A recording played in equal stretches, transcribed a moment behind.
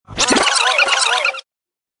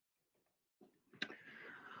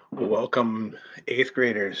Welcome, eighth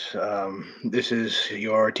graders. This is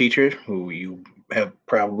your teacher who you have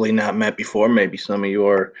probably not met before. Maybe some of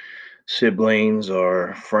your siblings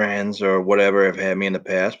or friends or whatever have had me in the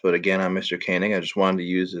past. But again, I'm Mr. Koenig. I just wanted to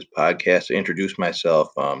use this podcast to introduce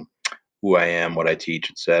myself, who I am, what I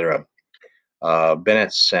teach, etc. Been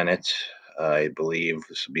at Senate. I believe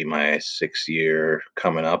this will be my sixth year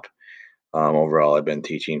coming up. Overall, I've been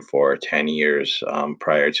teaching for 10 years.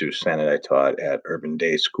 Prior to Senate, I taught at Urban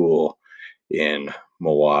Day School in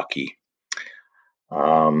Milwaukee.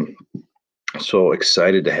 Um, so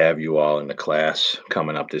excited to have you all in the class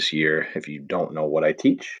coming up this year. If you don't know what I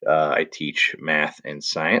teach math and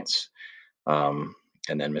science. Um,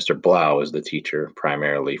 and then Mr. Blau is the teacher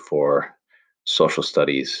primarily for social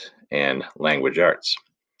studies and language arts.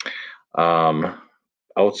 Um,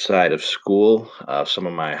 Outside of school, some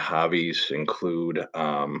of my hobbies include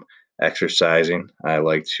exercising. I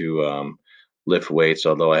like to lift weights,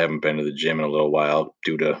 although I haven't been to the gym in a little while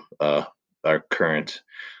due to our current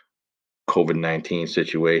COVID-19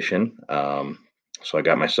 situation. So I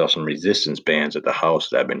got myself some resistance bands at the house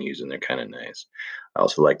that I've been using. They're kind of nice. I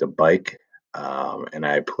also like to bike, and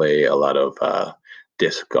I play a lot of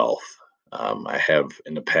disc golf. I have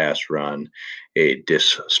in the past run a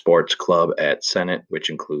disc sports club at Senate, which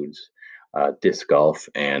includes disc golf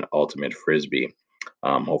and ultimate frisbee.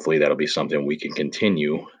 Hopefully, that'll be something we can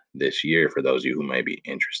continue this year for those of you who might be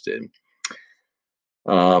interested.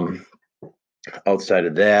 Um, Outside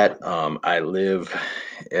of that, I live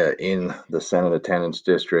in the Senate Attendance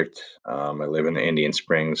District. I live in the Indian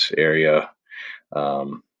Springs area,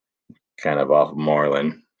 um, kind of off of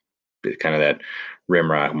Moreland, kind of that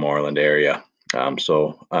Rimrock Moreland area.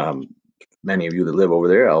 So many of you that live over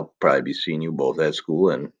there, I'll probably be seeing you both at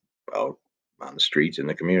school and out on the streets in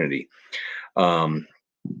the community. Um,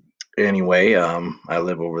 anyway, I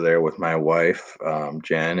live over there with my wife,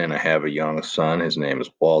 Jen, and I have a young son. His name is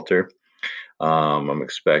Walter. I'm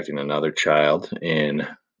expecting another child in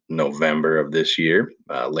November of this year,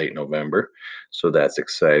 late November. So that's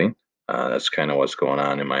exciting. That's kind of what's going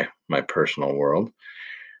on in my personal world.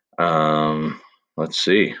 Let's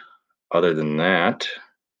see. Other than that,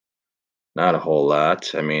 not a whole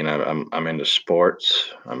lot. I mean, I'm into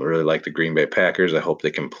sports. I really like the Green Bay Packers. I hope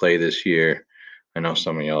they can play this year. I know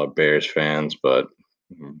some of y'all are Bears fans, but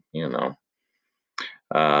you know.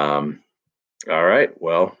 Um, all right.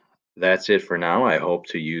 Well, that's it for now. I hope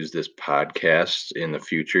to use this podcast in the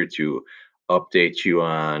future to update you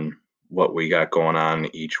on what we got going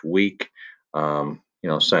on each week.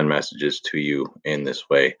 Send messages to you in this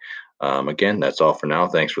way. Again, that's all for now.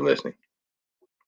 Thanks for listening.